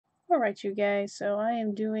Alright, you guys, so I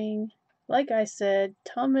am doing, like I said,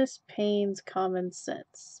 Thomas Paine's Common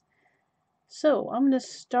Sense. So I'm going to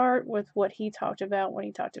start with what he talked about when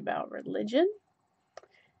he talked about religion.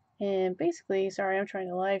 And basically, sorry, I'm trying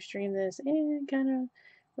to live stream this and kind of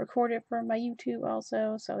record it for my YouTube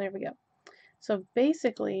also. So there we go. So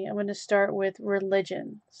basically, I'm going to start with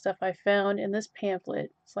religion, stuff I found in this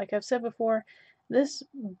pamphlet. It's like I've said before, this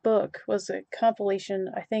book was a compilation,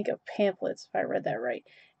 I think, of pamphlets, if I read that right,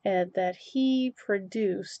 and that he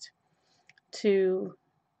produced to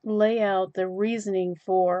lay out the reasoning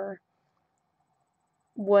for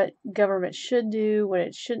what government should do, what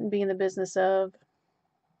it shouldn't be in the business of,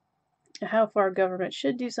 how far government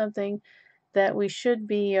should do something, that we should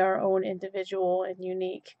be our own individual and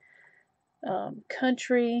unique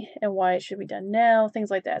country and why it should be done now, things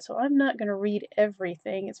like that. So I'm not going to read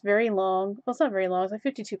everything. It's very long. Well, it's not very long. It's like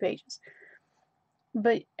 52 pages.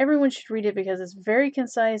 But everyone should read it because it's very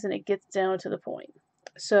concise and it gets down to the point.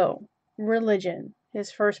 So, religion,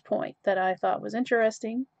 his first point that I thought was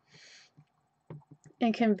interesting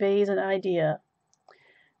and conveys an idea.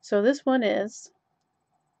 So this one is,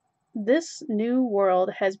 this new world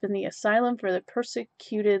has been the asylum for the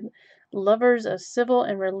persecuted lovers of civil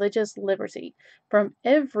and religious liberty from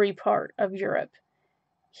every part of Europe.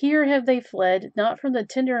 Here have they fled, not from the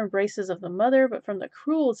tender embraces of the mother, but from the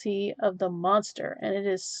cruelty of the monster. And it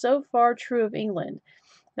is so far true of England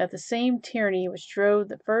that the same tyranny which drove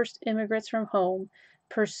the first immigrants from home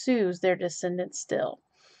pursues their descendants still.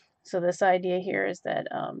 So this idea here is that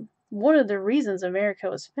one of the reasons America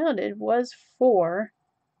was founded was for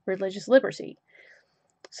religious liberty,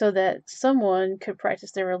 so that someone could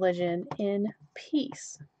practice their religion in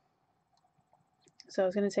peace. So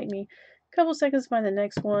it's going to take me a couple seconds to find the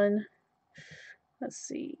next one. Let's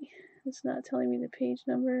see. It's not telling me the page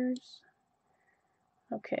numbers.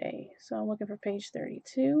 Okay, so I'm looking for page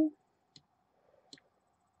 32.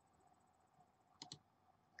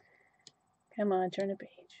 Come on, turn the page.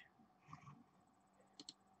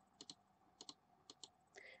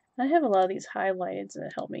 I have a lot of these highlighted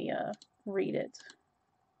that help me read it.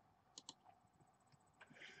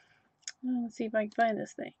 Let's see if I can find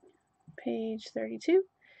this thing. Page 32.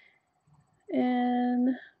 And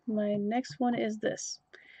my next one is this.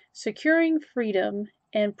 Securing freedom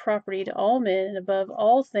and property to all men, and above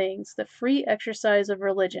all things, the free exercise of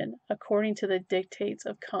religion, according to the dictates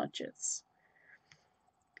of conscience.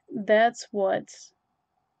 That's what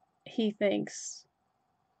he thinks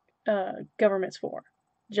government's for.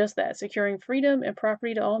 Just that, securing freedom and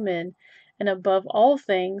property to all men, and above all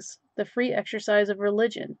things, the free exercise of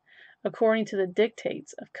religion, according to the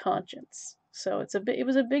dictates of conscience. So it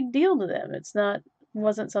was a big deal to them.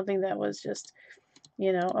 Wasn't something that was just,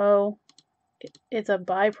 it's a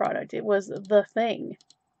byproduct. It was the thing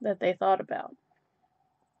that they thought about.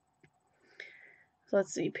 So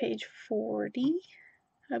let's see, page 40,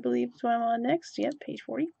 I believe is what I'm on next. Yep, page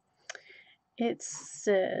 40. It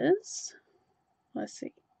says, let's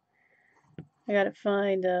see, I gotta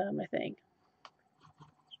find my thing.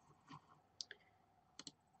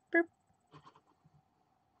 Burp.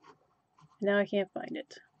 Now I can't find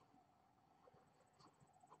it.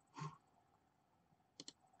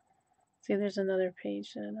 See, there's another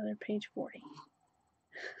page 40.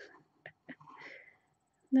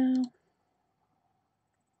 No.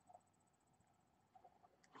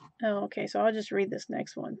 Oh, okay, so I'll just read this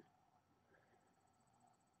next one.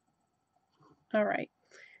 All right.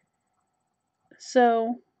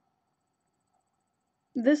 So,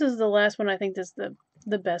 this is the last one. I think this is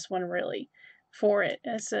the best one, really, for it.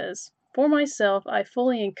 It says, for myself, I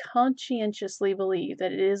fully and conscientiously believe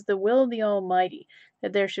that it is the will of the Almighty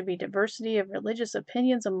that there should be diversity of religious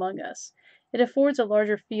opinions among us. It affords a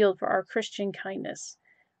larger field for our Christian kindness.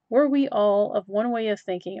 Were we all of one way of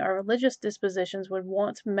thinking, our religious dispositions would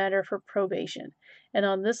want matter for probation, and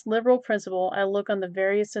on this liberal principle I look on the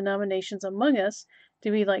various denominations among us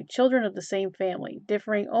to be like children of the same family,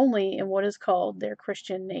 differing only in what is called their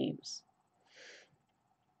Christian names.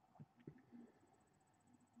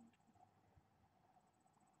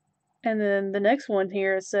 And then the next one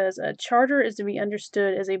here says, a charter is to be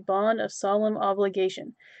understood as a bond of solemn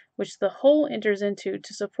obligation, which the whole enters into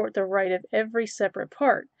to support the right of every separate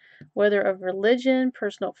part, whether of religion,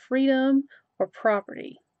 personal freedom, or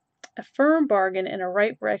property. A firm bargain and a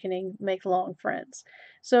right reckoning make long friends.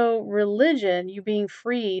 So religion, you being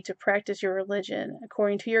free to practice your religion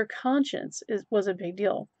according to your conscience, was a big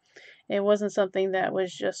deal. It wasn't something that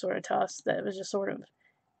was just sort of tossed, that was just sort of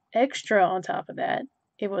extra on top of that.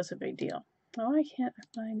 It was a big deal. Oh, I can't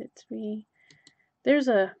find it to be. There's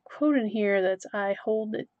a quote in here that's I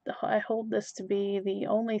hold this to be the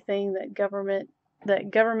only thing that government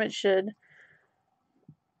that government should,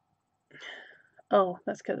 oh,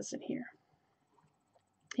 that's because it's in here.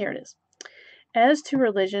 Here it is. As to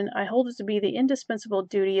religion, I hold it to be the indispensable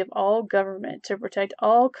duty of all government to protect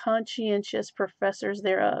all conscientious professors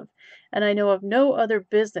thereof, and I know of no other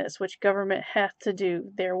business which government hath to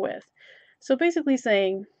do therewith. So basically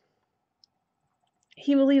saying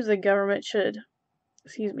he believes the government should,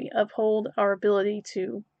 uphold our ability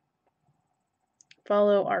to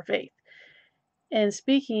follow our faith. And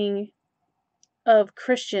speaking of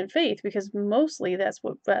Christian faith, because mostly that's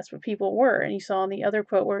what people were. And you saw in the other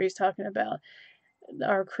quote where he's talking about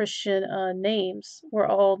our Christian names were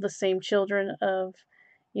all the same children of,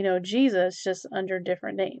 Jesus, just under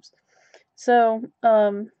different names. So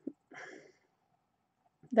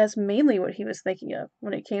that's mainly what he was thinking of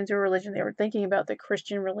when it came to religion. They were thinking about the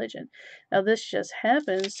Christian religion. Now, this just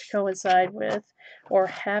happens to coincide with, or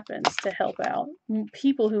happens to help out,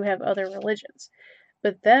 people who have other religions.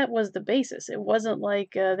 But that was the basis. It wasn't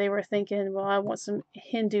like they were thinking, well, I want some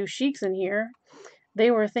Hindu sheiks in here. They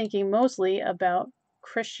were thinking mostly about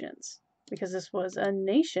Christians, because this was a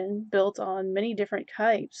nation built on many different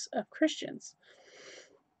types of Christians.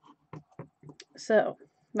 So,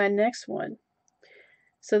 my next one.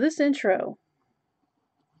 So, this intro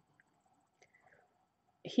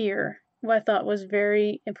here, what I thought was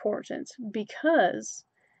very important, because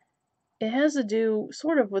it has to do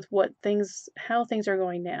sort of with how things are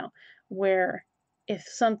going now, where if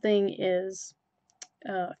something is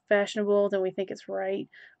fashionable, then we think it's right,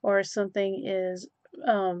 or if something is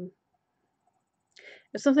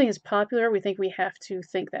popular, we think we have to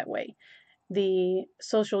think that way. The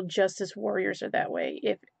social justice warriors are that way.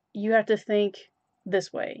 If you have to think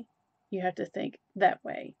this way, you have to think that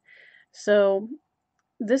way. So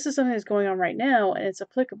this is something that's going on right now, and it's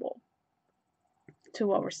applicable to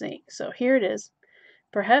what we're seeing. So here it is.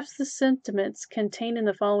 Perhaps the sentiments contained in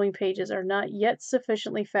the following pages are not yet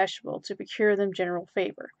sufficiently fashionable to procure them general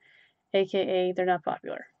favor, aka they're not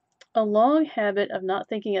popular. A long habit of not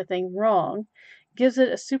thinking a thing wrong gives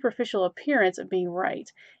it a superficial appearance of being right,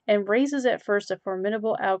 and raises at first a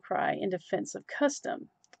formidable outcry in defense of custom.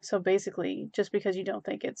 So basically, just because you don't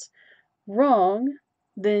think it's wrong,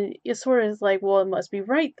 then it's sort of like, well, it must be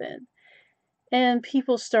right then. And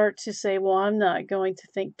people start to say, well, I'm not going to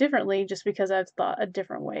think differently just because I've thought a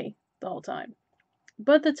different way the whole time.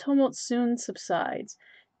 But the tumult soon subsides.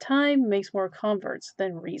 Time makes more converts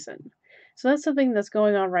than reason. So that's something that's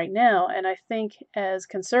going on right now, and I think as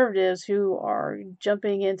conservatives who are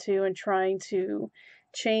jumping into and trying to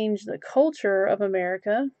change the culture of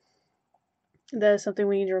America, that is something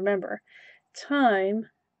we need to remember. Time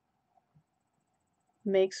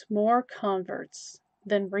makes more converts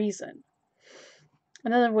than reason.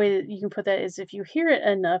 Another way that you can put that is if you hear it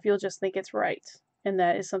enough, you'll just think it's right. And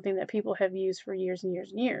that is something that people have used for years and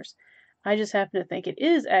years and years. I just happen to think it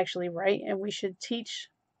is actually right, and we should teach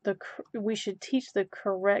the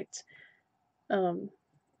correct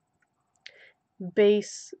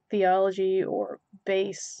base theology, or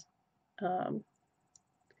base. I'm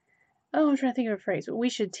trying to think of a phrase. But we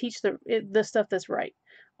should teach the stuff that's right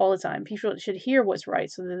all the time. People should hear what's right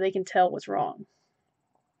so that they can tell what's wrong.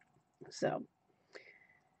 So.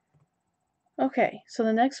 Okay, so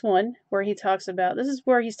the next one where he talks about, this is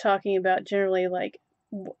where he's talking about generally like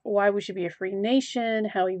why we should be a free nation,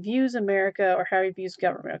 how he views America, or how he views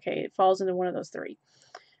government. Okay, it falls into one of those three.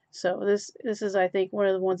 So this is, I think, one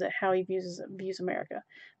of the ones that how he views America.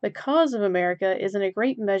 The cause of America is in a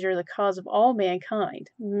great measure the cause of all mankind.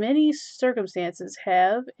 Many circumstances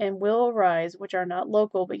have and will arise which are not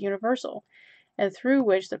local but universal, and through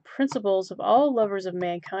which the principles of all lovers of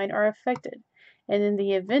mankind are affected, and in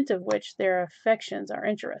the event of which their affections are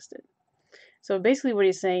interested. So basically what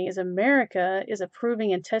he's saying is America is a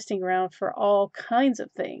proving and testing ground for all kinds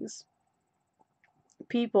of things.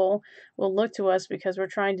 People will look to us because we're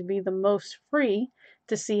trying to be the most free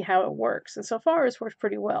to see how it works. And so far it's worked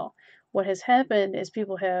pretty well. What has happened is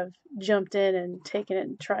people have jumped in and taken it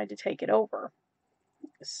and tried to take it over.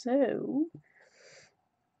 So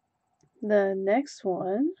the next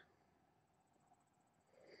one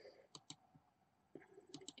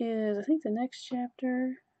is, I think the next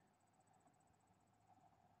chapter.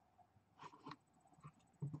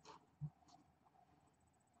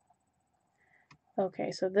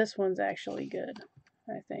 Okay, so this one's actually good,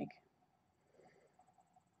 I think.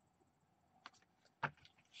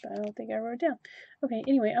 But I don't think I wrote it down. Okay,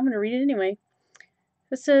 anyway, I'm going to read it anyway.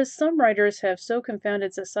 It says, some writers have so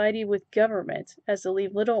confounded society with government as to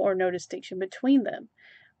leave little or no distinction between them,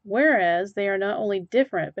 whereas they are not only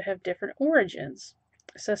different but have different origins.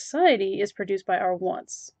 Society is produced by our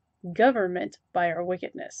wants, government by our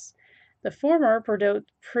wickedness. The former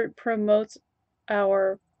promotes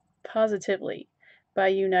our positively by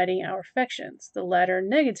uniting our affections, the latter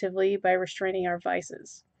negatively by restraining our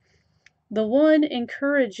vices. The one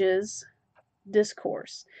encourages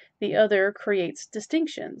discourse, the other creates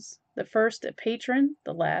distinctions, the first a patron,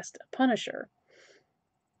 the last a punisher.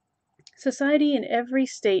 Society in every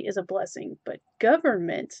state is a blessing, but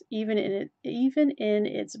government, even in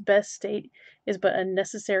its best state, is but a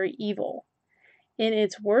necessary evil. In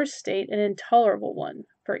its worst state, an intolerable one.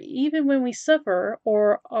 For even when we suffer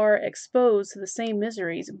or are exposed to the same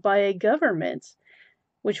miseries by a government,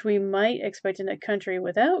 which we might expect in a country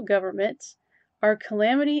without government, our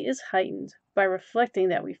calamity is heightened by reflecting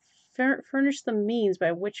that we furnish the means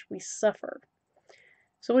by which we suffer.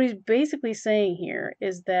 So what he's basically saying here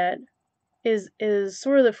is that is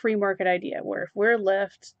sort of the free market idea, where if we're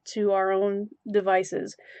left to our own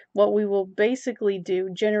devices, what we will basically do,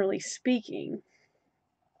 generally speaking,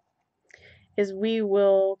 is we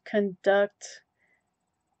will conduct,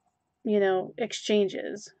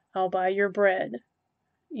 exchanges. I'll buy your bread.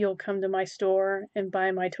 You'll come to my store and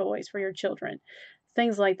buy my toys for your children.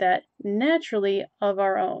 Things like that, naturally of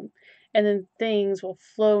our own. And then things will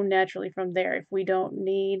flow naturally from there. If we don't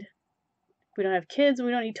have kids,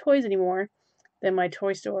 we don't need toys anymore, then my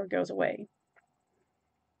toy store goes away.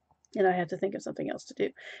 And I have to think of something else to do.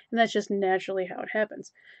 And that's just naturally how it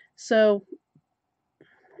happens. So,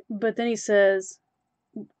 but then he says,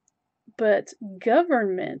 but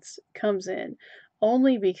government comes in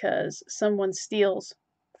only because someone steals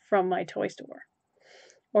from my toy store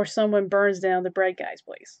or someone burns down the bread guy's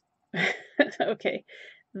place. Okay,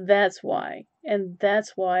 that's why. And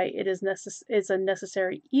that's why it's a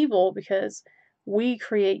necessary evil, because we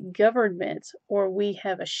create government, or we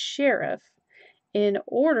have a sheriff, in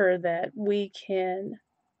order that we can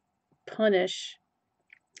punish,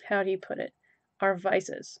 how do you put it, our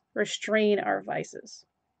vices, restrain our vices.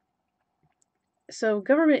 So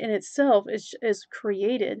government in itself is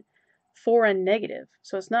created for a negative,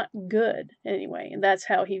 so it's not good anyway, and that's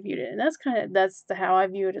how he viewed it, and that's how I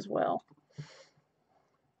view it as well.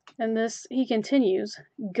 And this, he continues,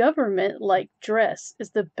 government, like dress,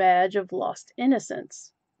 is the badge of lost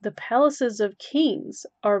innocence. The palaces of kings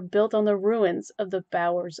are built on the ruins of the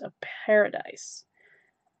bowers of paradise.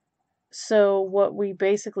 So what we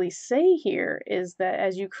basically say here is that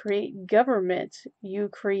as you create government, you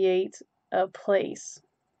create a place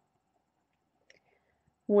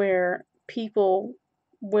where people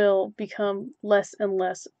will become less and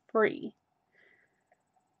less free.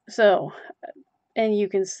 So, and you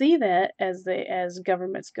can see that as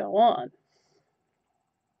governments go on.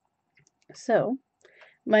 So,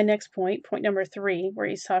 my next point number 3, where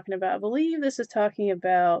he's talking about, I believe this is talking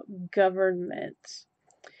about government.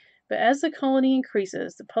 But as the colony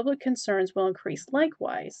increases, the public concerns will increase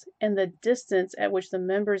likewise, and the distance at which the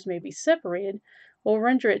members may be separated will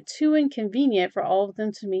render it too inconvenient for all of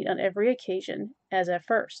them to meet on every occasion, as at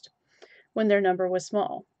first, when their number was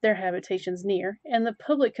small, their habitations near, and the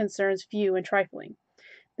public concerns few and trifling.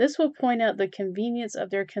 This will point out the convenience of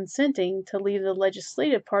their consenting to leave the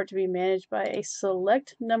legislative part to be managed by a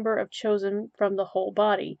select number of chosen from the whole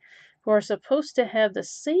body, who are supposed to have the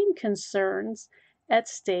same concerns at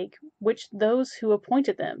stake which those who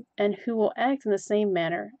appointed them, and who will act in the same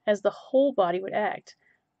manner as the whole body would act,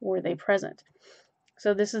 were they present.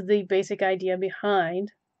 So this is the basic idea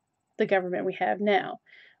behind the government we have now,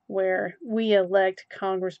 where we elect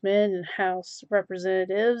congressmen and House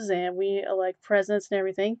representatives, and we elect presidents and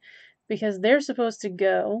everything, because they're supposed to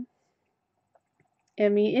go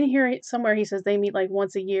and meet. In here somewhere he says they meet like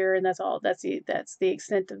once a year, and that's all. That's the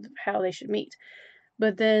extent of how they should meet.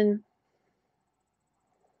 But then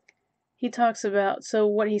he talks about, so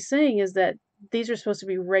what he's saying is that these are supposed to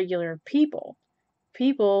be regular people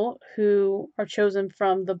who are chosen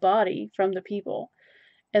from the body, from the people,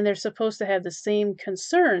 and they're supposed to have the same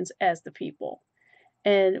concerns as the people.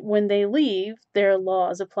 And when they leave, their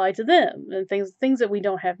laws apply to them, and things that we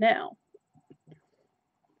don't have now.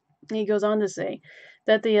 He goes on to say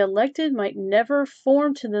that the elected might never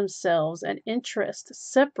form to themselves an interest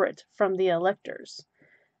separate from the electors.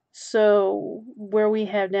 So where we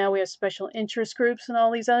have now, we have special interest groups and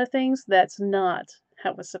all these other things. That's not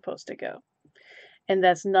how it's supposed to go. And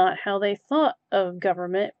that's not how they thought of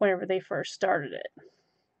government whenever they first started it.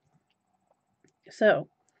 So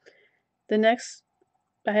the next,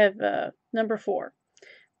 I have number 4.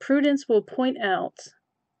 Prudence will point out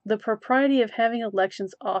the propriety of having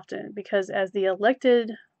elections often, because as the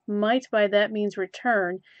elected might by that means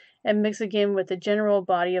return and mix again with the general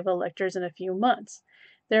body of electors in a few months,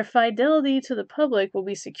 their fidelity to the public will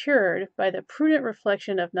be secured by the prudent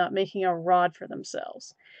reflection of not making a rod for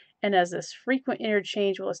themselves, and as this frequent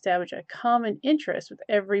interchange will establish a common interest with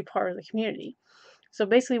every part of the community. So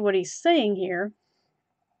basically what he's saying here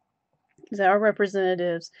is that our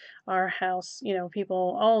representatives, our House,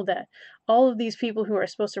 people, all of these people who are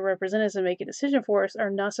supposed to represent us and make a decision for us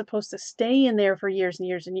are not supposed to stay in there for years and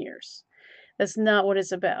years and years. That's not what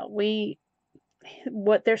it's about.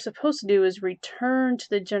 What they're supposed to do is return to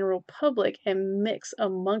the general public and mix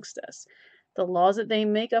amongst us. The laws that they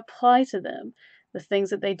make apply to them. The things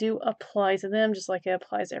that they do apply to them just like it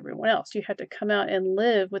applies to everyone else. You have to come out and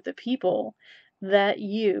live with the people that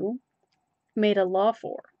you made a law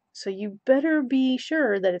for. So you better be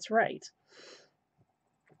sure that it's right.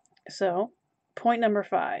 So, point number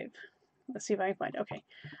 5. Let's see if I can find it. Okay.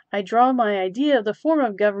 I draw my idea of the form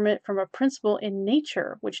of government from a principle in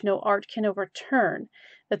nature which no art can overturn,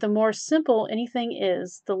 that the more simple anything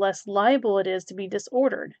is, the less liable it is to be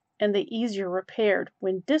disordered, and the easier repaired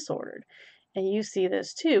when disordered. And you see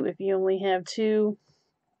this too. If you only have two,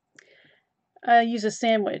 use a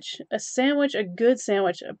sandwich. A good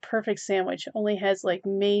sandwich, a perfect sandwich, only has like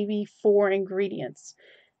maybe 4 ingredients.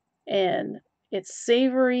 And it's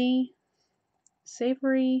savory.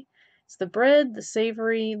 It's the bread, the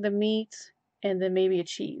savory, the meat, and then maybe a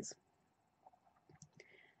cheese.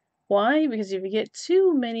 Why? Because if you get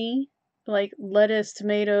too many, like lettuce,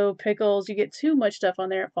 tomato, pickles, you get too much stuff on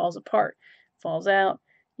there, it falls apart, falls out.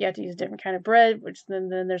 You have to use a different kind of bread, which then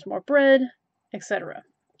there's more bread, etc.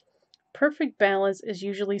 Perfect balance is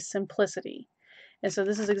usually simplicity. And so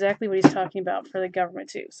this is exactly what he's talking about for the government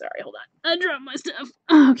too. Sorry, hold on. I dropped my stuff.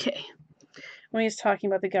 Okay. When he's talking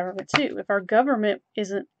about the government too. If our government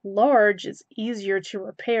isn't large, it's easier to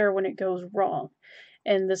repair when it goes wrong.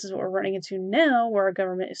 And this is what we're running into now, where our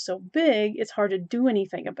government is so big, it's hard to do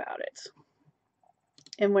anything about it.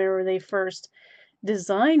 And whenever they first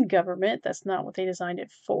designed government, that's not what they designed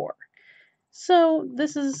it for. So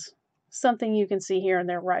this is something you can see here in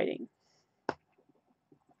their writing.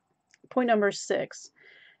 Point number 6.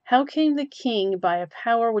 How came the king by a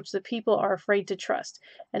power which the people are afraid to trust,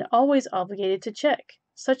 and always obligated to check?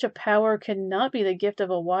 Such a power cannot be the gift of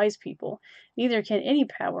a wise people, neither can any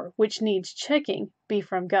power which needs checking be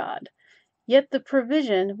from God. Yet the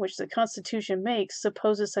provision which the Constitution makes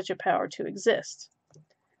supposes such a power to exist.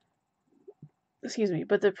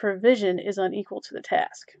 But the provision is unequal to the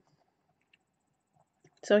task.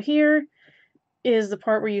 So here is the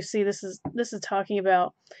part where you see this is talking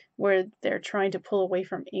about where they're trying to pull away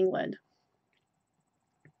from England.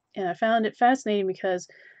 And I found it fascinating because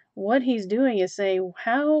what he's doing is saying,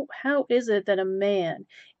 how is it that a man,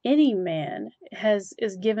 any man,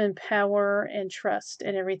 is given power and trust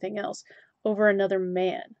and everything else over another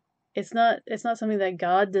man? It's not something that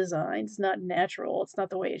God designed. It's not natural. It's not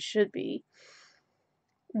the way it should be.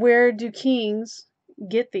 Where do kings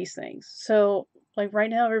get these things? So, like right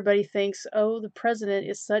now, everybody thinks, oh, the president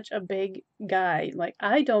is such a big guy. Like,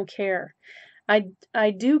 I don't care.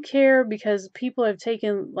 I do care because people have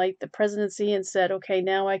taken like the presidency and said, okay,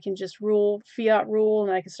 now I can just rule, fiat rule,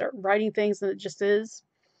 and I can start writing things, and it just is.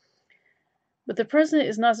 But the president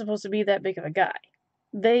is not supposed to be that big of a guy.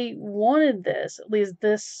 They wanted this, at least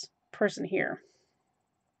this person here,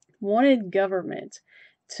 wanted government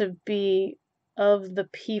to be of the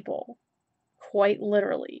people, quite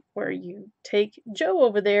literally, where you take Joe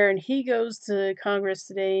over there and he goes to Congress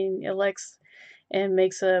today and elects and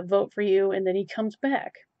makes a vote for you, and then he comes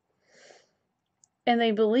back. And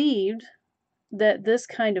they believed that this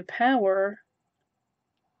kind of power,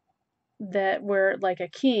 that where like a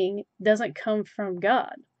king, doesn't come from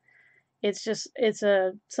God. It's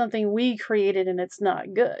something we created and it's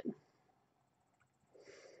not good.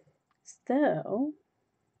 So,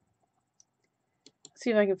 let's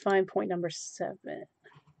see if I can find point number 7.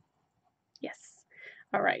 Yes.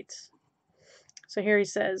 All right. So here he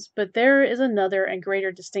says, but there is another and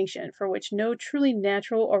greater distinction for which no truly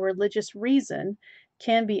natural or religious reason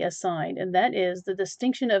can be assigned, and that is the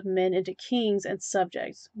distinction of men into kings and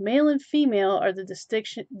subjects. Male and female are the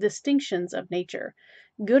distinctions of nature,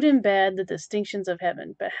 good and bad the distinctions of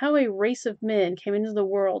heaven. But how a race of men came into the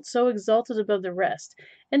world so exalted above the rest,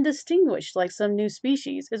 and distinguished like some new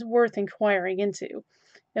species, is worth inquiring into,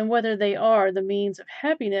 and whether they are the means of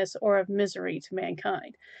happiness or of misery to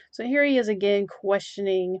mankind. So here he is again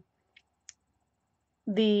questioning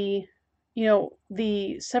the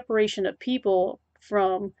separation of people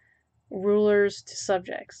from rulers to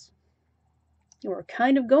subjects. We're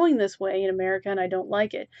kind of going this way in America, and I don't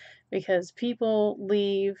like it, because people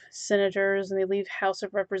leave senators and they leave House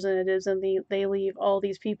of Representatives and they leave all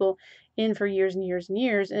these people in for years and years and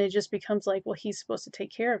years, and it just becomes like, well, he's supposed to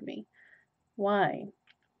take care of me. Why?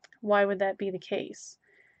 Why would that be the case?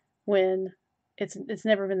 When It's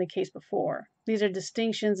never been the case before. These are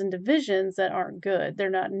distinctions and divisions that aren't good. They're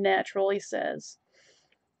not natural, he says.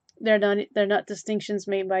 They're not distinctions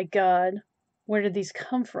made by God. Where did these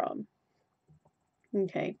come from?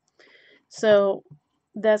 Okay. So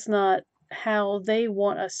that's not how they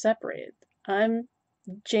want us separated. I'm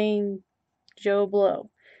Jane Joe Blow.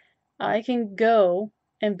 I can go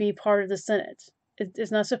and be part of the Senate.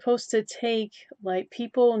 It's not supposed to take, like,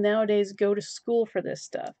 people nowadays go to school for this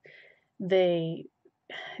stuff. They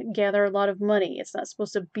gather a lot of money. It's not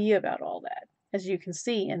supposed to be about all that, as you can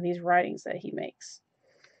see in these writings that he makes.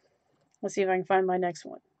 Let's see if I can find my next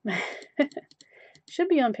one. Should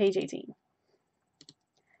be on page 18.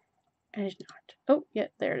 And it's not. Oh, yeah,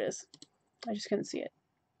 there it is. I just couldn't see it.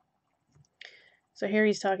 So here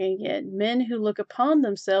he's talking again. Men who look upon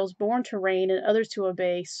themselves born to reign and others to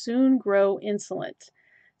obey soon grow insolent.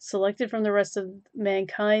 Selected from the rest of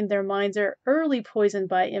mankind, their minds are early poisoned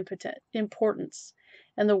by importance,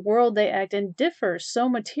 and the world they act in differs so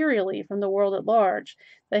materially from the world at large,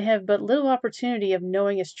 they have but little opportunity of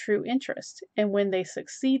knowing its true interest, and when they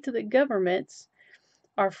succeed to the governments,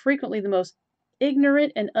 are frequently the most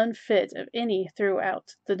ignorant and unfit of any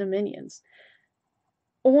throughout the dominions.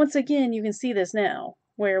 Once again, you can see this now,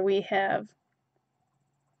 where we have,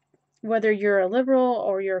 whether you're a liberal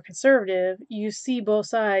or you're a conservative, you see both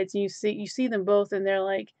sides, and you see them both, and they're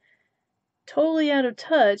like totally out of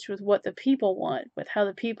touch with what the people want, with how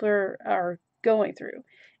the people are going through.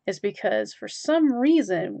 It's because for some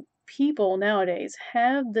reason, people nowadays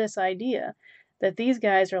have this idea that these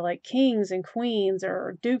guys are like kings and queens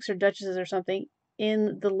or dukes or duchesses or something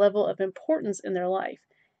in the level of importance in their life,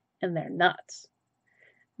 and they're not.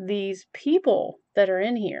 These people that are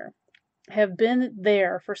in here have been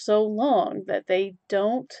there for so long that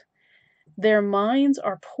their minds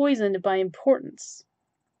are poisoned by importance.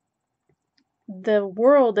 The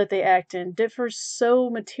world that they act in differs so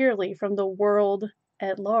materially from the world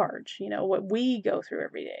at large, what we go through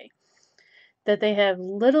every day, that they have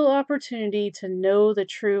little opportunity to know the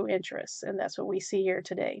true interests, and that's what we see here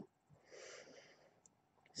today.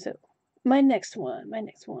 So, my next one,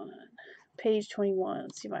 page 21.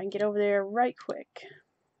 Let's see if I can get over there right quick.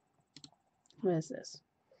 What is this?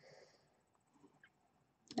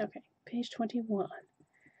 Okay, page 21.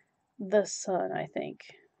 The sun, I think.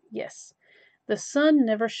 Yes. The sun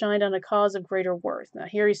never shined on a cause of greater worth. Now,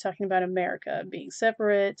 here he's talking about America being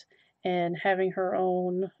separate and having her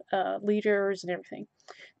own leaders and everything.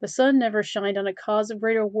 The sun never shined on a cause of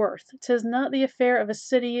greater worth. 'Tis not the affair of a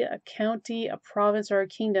city, a county, a province, or a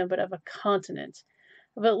kingdom, but of a continent,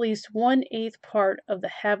 of at least 1/8 part of the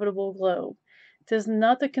habitable globe. 'Tis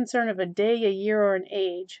not the concern of a day, a year, or an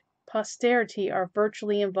age. Posterity are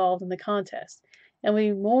virtually involved in the contest, and will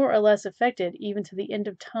be more or less affected even to the end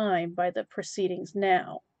of time by the proceedings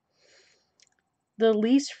now. The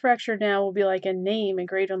least fracture now will be like a name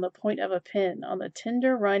engraved on the point of a pen, on the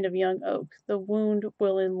tender rind of young oak. The wound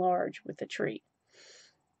will enlarge with the tree.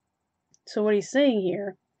 So what he's saying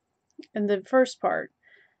here, in the first part,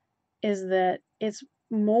 is that it's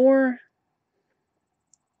more,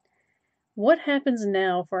 what happens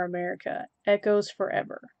now for America echoes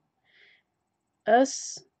forever.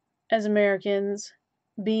 Us as Americans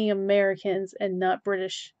being Americans and not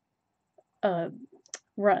British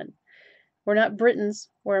run. We're not Britons,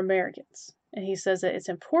 we're Americans. And he says that it's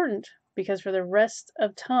important because for the rest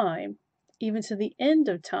of time, even to the end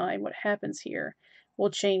of time, what happens here will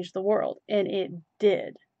change the world. And it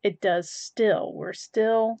did. It does still. We're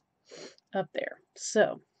still up there.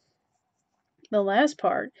 So, the last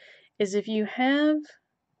part is if you have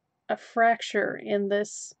a fracture in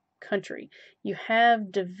this country, you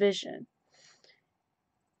have division.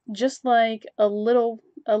 Just like a little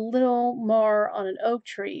mar on an oak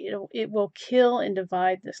tree, it will kill and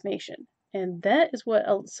divide this nation. And that is what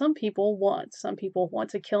some people want. Some people want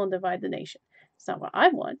to kill and divide the nation. It's not what I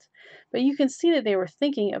want. But you can see that they were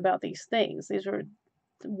thinking about these things.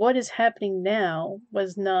 What is happening now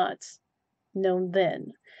was not known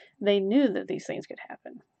then. They knew that these things could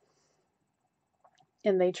happen.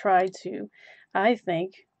 And they tried to, I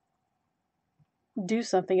think, do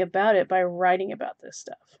something about it by writing about this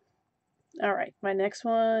stuff. All right, my next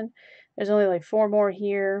one. There's only like 4 more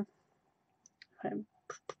here. I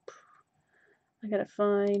gotta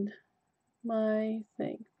find my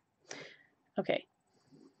thing. Okay.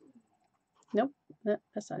 Nope,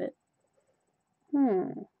 that's not it.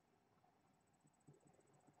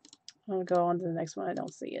 I'll go on to the next one. I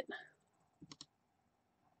don't see it.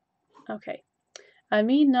 Okay. I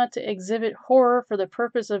mean not to exhibit horror for the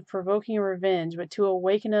purpose of provoking revenge, but to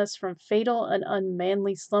awaken us from fatal and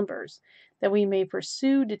unmanly slumbers, that we may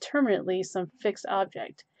pursue determinately some fixed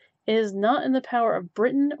object. It is not in the power of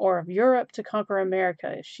Britain or of Europe to conquer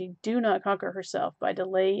America if she do not conquer herself by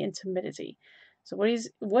delay and timidity. So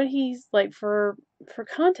what he's like for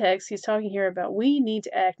context, he's talking here about we need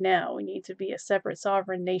to act now. We need to be a separate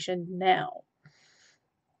sovereign nation now.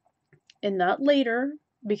 And not later,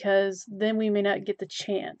 because then we may not get the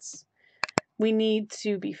chance. We need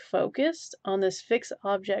to be focused on this fixed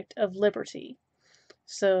object of liberty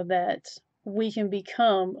so that we can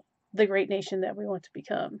become the great nation that we want to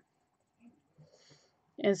become.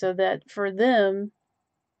 And so that for them,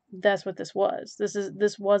 that's what this was.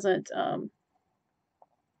 This wasn't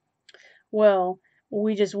well,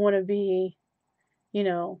 we just want to be,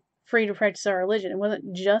 free to practice our religion. It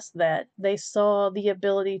wasn't just that. They saw the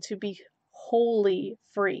ability to be wholly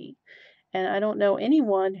free. And I don't know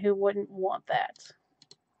anyone who wouldn't want that.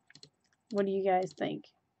 What do you guys think?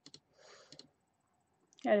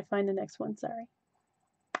 Gotta find the next one, sorry.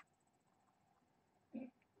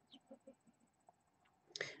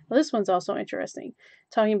 Well, this one's also interesting,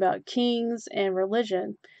 talking about kings and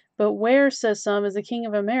religion. But where, says some, is the King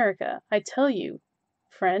of America? I tell you,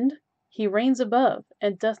 friend, he reigns above,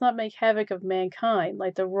 and doth not make havoc of mankind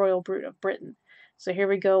like the royal brute of Britain. So here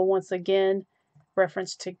we go once again,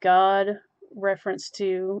 reference to God, reference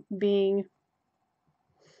to him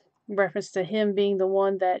being the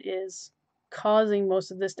one that is causing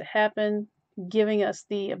most of this to happen, giving us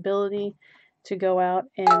the ability to go out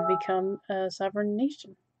and become a sovereign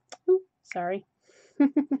nation. Ooh, sorry.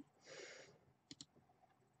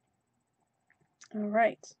 All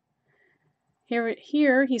right.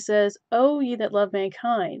 Here he says, O ye that love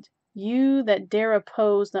mankind, you that dare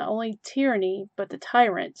oppose not only tyranny, but the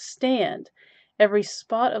tyrant, stand. Every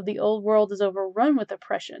spot of the old world is overrun with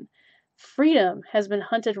oppression. Freedom has been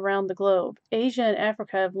hunted round the globe. Asia and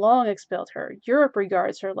Africa have long expelled her. Europe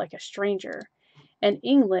regards her like a stranger. And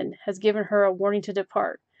England has given her a warning to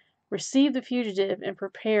depart. Receive the fugitive and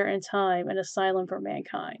prepare in time an asylum for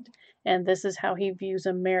mankind. And this is how he views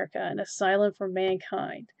America, an asylum for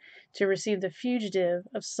mankind, to receive the fugitive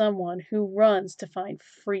of someone who runs to find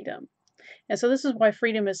freedom. And so this is why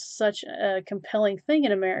freedom is such a compelling thing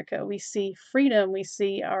in America. We see freedom, we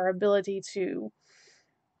see our ability to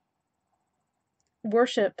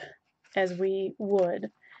worship as we would,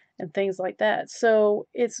 and things like that. So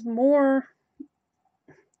it's oh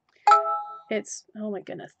my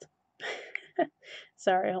goodness.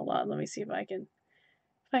 Sorry, hold on. Let me see if I can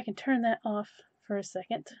turn that off for a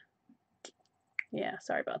second. Yeah,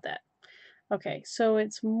 sorry about that. Okay, so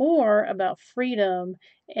it's more about freedom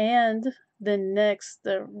and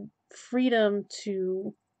the freedom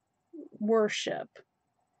to worship.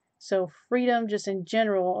 So freedom just in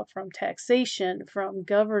general, from taxation, from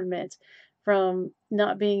government, from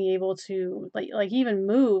not being able to like even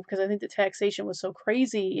move, because I think the taxation was so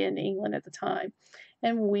crazy in England at the time.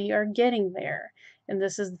 And we are getting there. And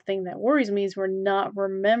this is the thing that worries me, is we're not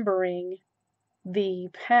remembering the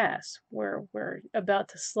past. We're about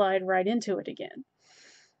to slide right into it again.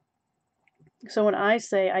 So when I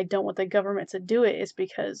say I don't want the government to do it, it's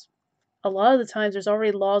because a lot of the times there's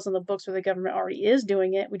already laws on the books where the government already is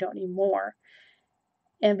doing it. We don't need more.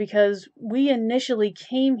 And because we initially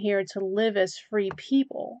came here to live as free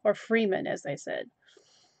people, or freemen, as they said.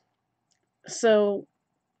 So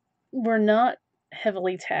we're not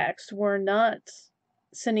heavily taxed. We're not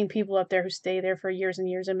sending people up there who stay there for years and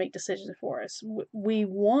years and make decisions for us. We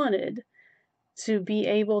wanted to be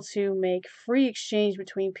able to make free exchange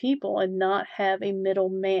between people and not have a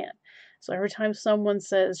middleman. So every time someone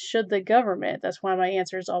says, should the government, that's why my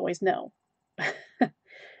answer is always no.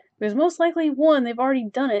 Because most likely, one, they've already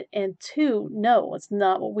done it, and two, no, it's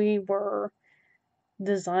not what we were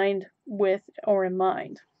designed with or in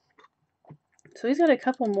mind. So he's got a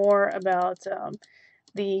couple more about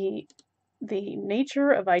the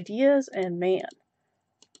nature of ideas and man,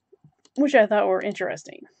 which I thought were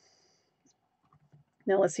interesting.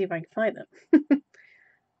 Now let's see if I can find them.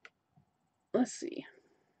 Let's see.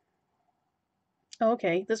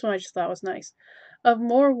 Okay, this one I just thought was nice. Of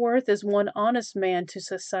more worth is one honest man to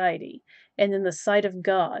society, and in the sight of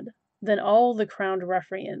God, than all the crowned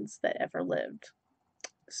ruffians that ever lived.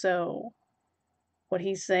 So, what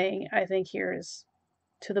he's saying, I think, here is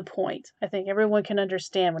to the point. I think everyone can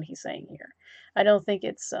understand what he's saying here. I don't think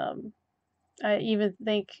it's, I even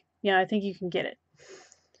think, yeah, I think you can get it.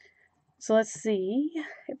 So let's see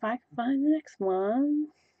if I can find the next one.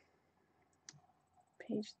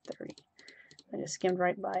 Page 30. I just skimmed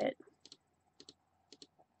right by it.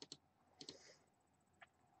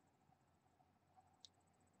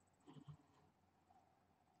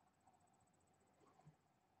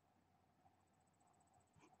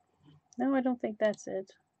 No, I don't think that's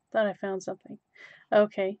it. Thought I found something.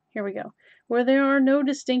 Okay, here we go. Where there are no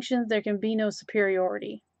distinctions, there can be no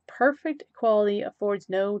superiority. Perfect equality affords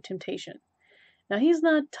no temptation. Now, he's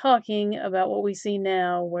not talking about what we see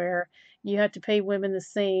now, where you have to pay women the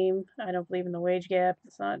same. I don't believe in the wage gap.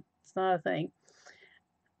 It's not a thing.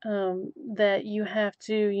 That you have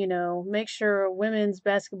to, make sure women's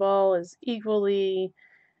basketball is equally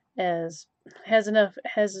as has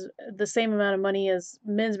the same amount of money as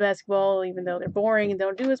men's basketball, even though they're boring and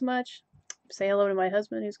don't do as much. Say hello to my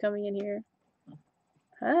husband who's coming in here.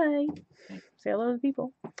 Hi. Say hello to the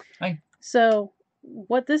people. Hi. So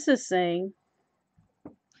what this is saying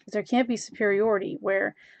is there can't be superiority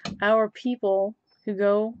where our people who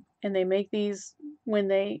go and they make these when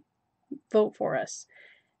they vote for us.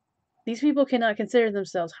 These people cannot consider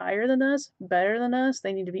themselves higher than us, better than us.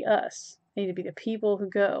 They need to be us. They need to be the people who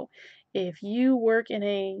go. If you work in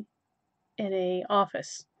a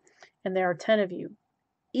office and there are 10 of you,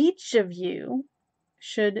 each of you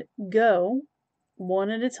should go one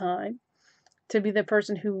at a time to be the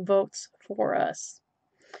person who votes for us.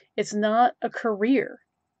 It's not a career.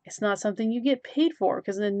 It's not something you get paid for,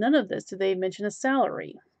 because in none of this do they mention a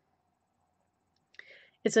salary.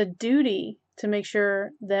 It's a duty to make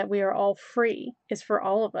sure that we are all free. It's for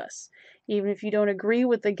all of us. Even if you don't agree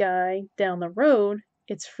with the guy down the road,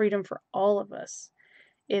 it's freedom for all of us.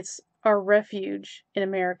 It's our refuge in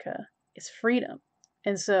America. It's freedom.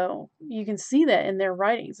 And so you can see that in their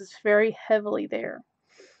writings. It's very heavily there.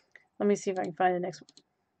 Let me see if I can find the next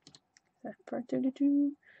one.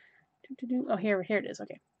 Oh, here it is.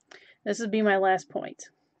 Okay. This will be my last point.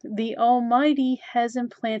 The Almighty has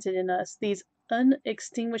implanted in us these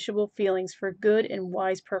unextinguishable feelings for good and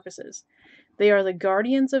wise purposes. They are the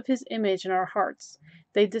guardians of His image in our hearts.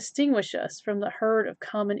 They distinguish us from the herd of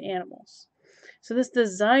common animals. So this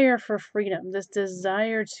desire for freedom, this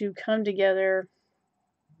desire to come together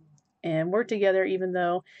and work together, even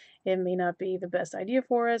though it may not be the best idea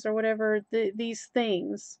for us or whatever, these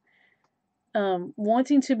things,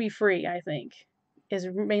 wanting to be free, I think, is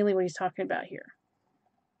mainly what he's talking about here.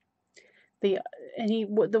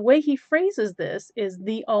 The way he phrases this is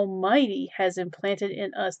the Almighty has implanted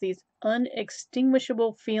in us these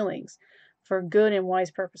unextinguishable feelings for good and wise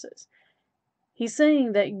purposes. He's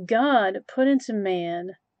saying that God put into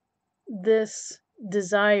man this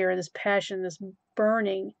desire, this passion, this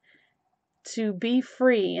burning to be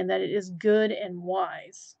free, and that it is good and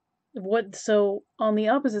wise. So on the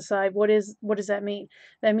opposite side, what does that mean?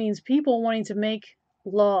 That means people wanting to make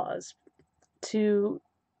laws to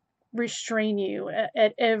restrain you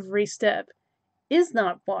at every step is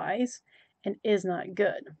not wise and is not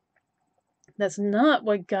good. That's not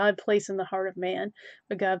what God placed in the heart of man.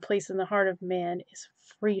 What God placed in the heart of man is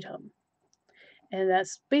freedom. And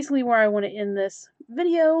that's basically where I want to end this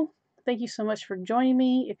video. Thank you so much for joining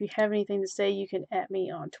me. If you have anything to say, you can @ me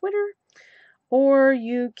on Twitter, or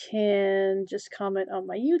you can just comment on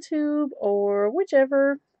my YouTube, or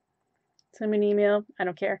whichever. Send me an email. I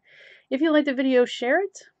don't care. If you like the video, share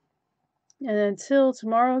it. And until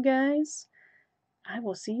tomorrow, guys, I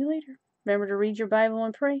will see you later. Remember to read your Bible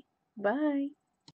and pray. Bye.